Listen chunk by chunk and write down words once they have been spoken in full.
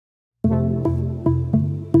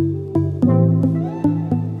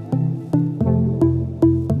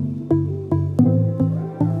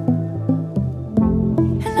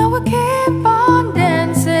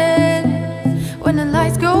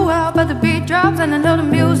drops, and I know the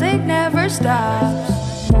music never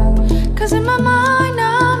stops. Cause in my mind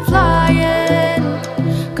I'm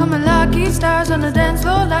flying, coming lucky stars on the dance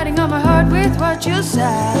floor, lighting up my heart with what you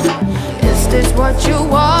said. Is this what you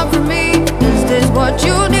want from me? Is this what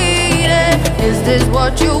you needed? Is this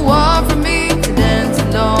what you want from me? To dance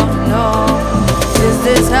alone, alone. Is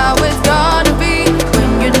this how it's gonna be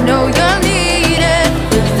when you know you're needed?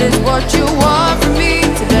 Is this what you want from me?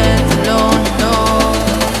 To dance alone, alone.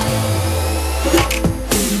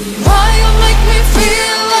 Why you make me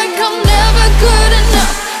feel like I'm never good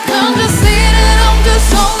enough? Come to see that I'm just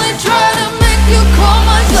only trying to make you call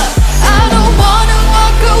my bluff. I don't wanna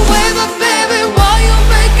walk away, but baby, why you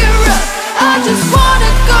make it rough? I just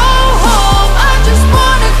wanna go home, I just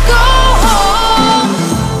wanna go home.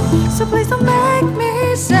 So please don't make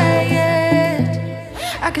me say it.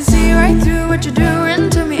 I can see right through what you're doing.